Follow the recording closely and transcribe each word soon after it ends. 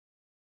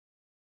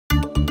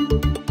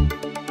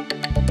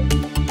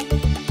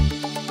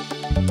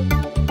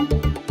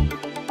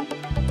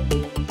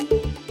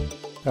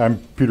I'm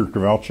Peter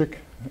Kowalczyk.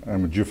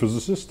 I'm a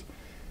geophysicist,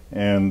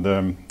 and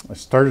I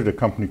started a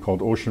company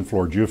called Ocean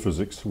Floor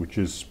Geophysics, which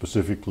is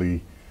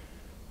specifically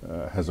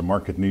has a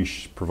market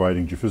niche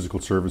providing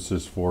geophysical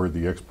services for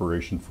the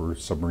exploration for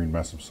submarine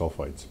massive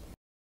sulfides.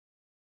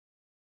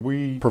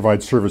 We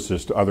provide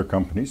services to other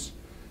companies,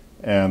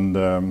 and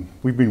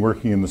we've been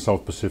working in the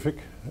South Pacific,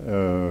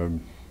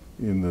 in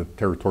the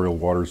territorial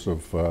waters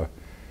of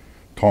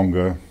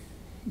Tonga,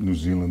 New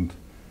Zealand,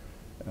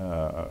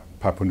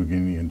 Papua New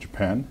Guinea, and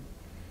Japan.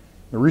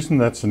 The reason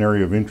that's an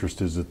area of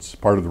interest is it's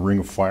part of the Ring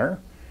of Fire,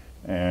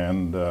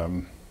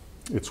 and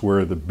it's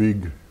where the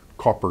big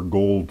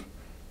copper-gold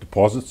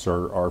deposits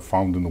are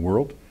found in the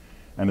world,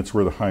 and it's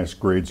where the highest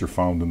grades are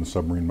found in the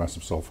submarine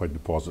massive sulfide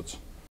deposits.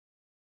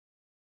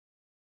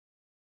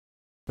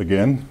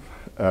 Again,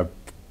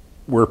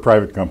 we're a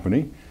private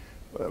company.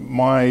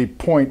 My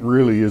point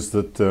really is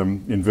that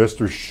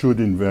investors should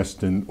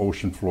invest in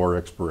ocean floor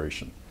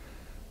exploration.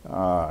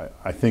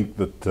 I think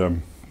that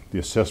the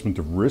assessment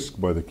of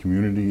risk by the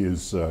community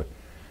is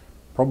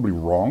probably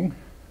wrong,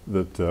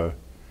 that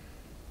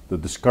the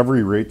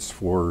discovery rates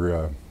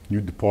for new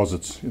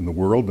deposits in the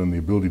world and the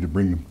ability to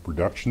bring them to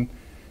production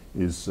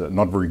is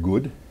not very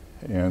good,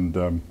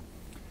 and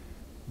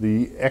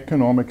the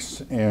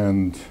economics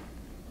and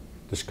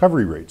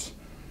discovery rates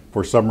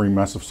for submarine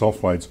massive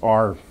sulfides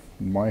are,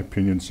 in my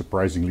opinion,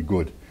 surprisingly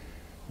good.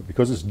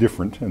 Because it's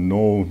different and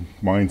no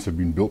mines have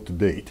been built to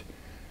date,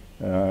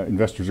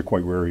 investors are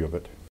quite wary of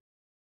it.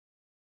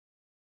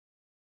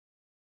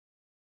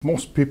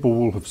 Most people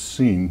will have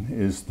seen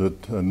is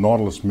that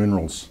Nautilus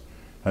Minerals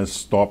has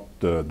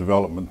stopped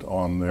development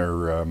on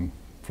their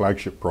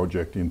flagship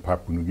project in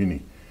Papua New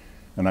Guinea.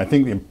 And I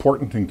think the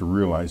important thing to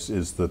realize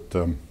is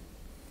that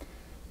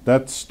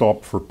that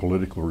stopped for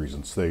political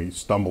reasons. They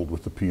stumbled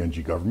with the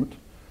PNG government.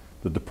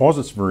 The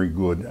deposit's very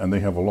good, and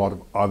they have a lot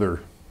of other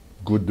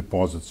good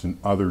deposits in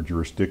other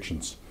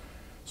jurisdictions.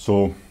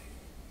 So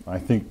I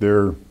think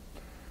their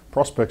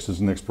prospects as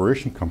an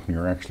exploration company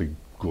are actually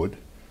good.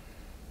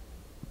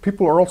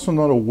 People are also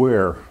not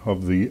aware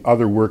of the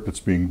other work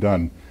that's being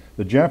done.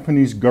 The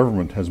Japanese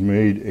government has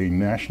made a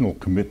national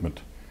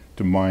commitment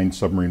to mine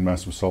submarine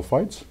massive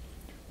sulfides.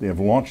 They have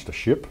launched a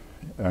ship,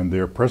 and they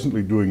are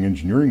presently doing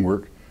engineering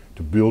work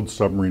to build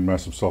submarine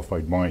massive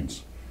sulfide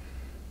mines.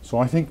 So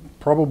I think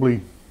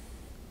probably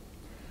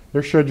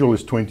their schedule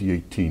is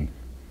 2018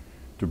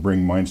 to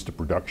bring mines to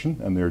production,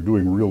 and they're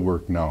doing real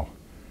work now.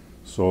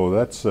 So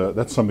that's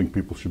something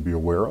people should be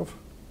aware of.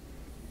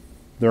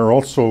 There are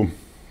also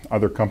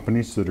other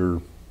companies that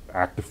are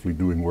actively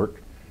doing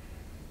work.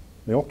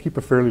 They all keep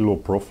a fairly low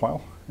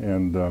profile,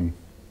 and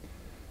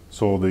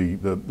so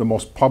the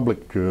most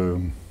public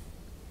view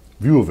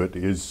of it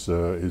is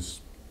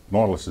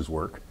Nautilus's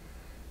work,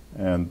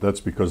 and that's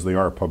because they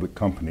are a public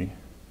company.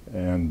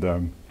 And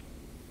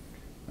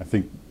I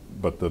think,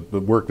 but the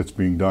work that's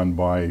being done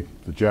by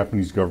the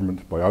Japanese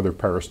government, by other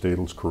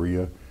parastatals,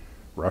 Korea,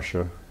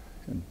 Russia,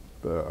 and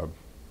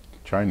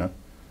China,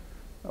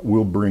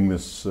 will bring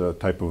this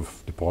type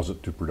of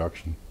deposit to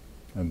production,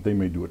 and they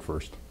may do it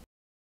first.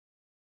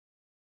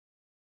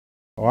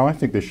 Well, I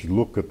think they should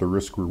look at the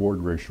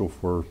risk-reward ratio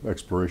for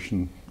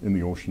exploration in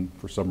the ocean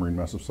for submarine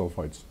massive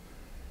sulfides.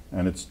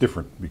 And it's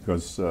different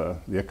because the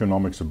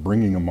economics of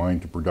bringing a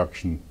mine to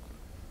production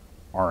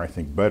are, I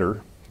think,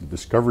 better. The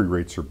discovery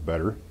rates are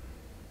better.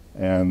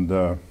 And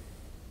I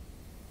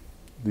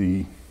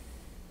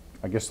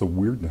guess the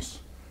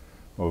weirdness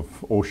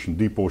of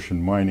deep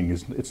ocean mining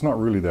it's not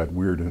really that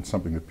weird, and it's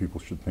something that people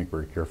should think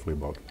very carefully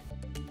about.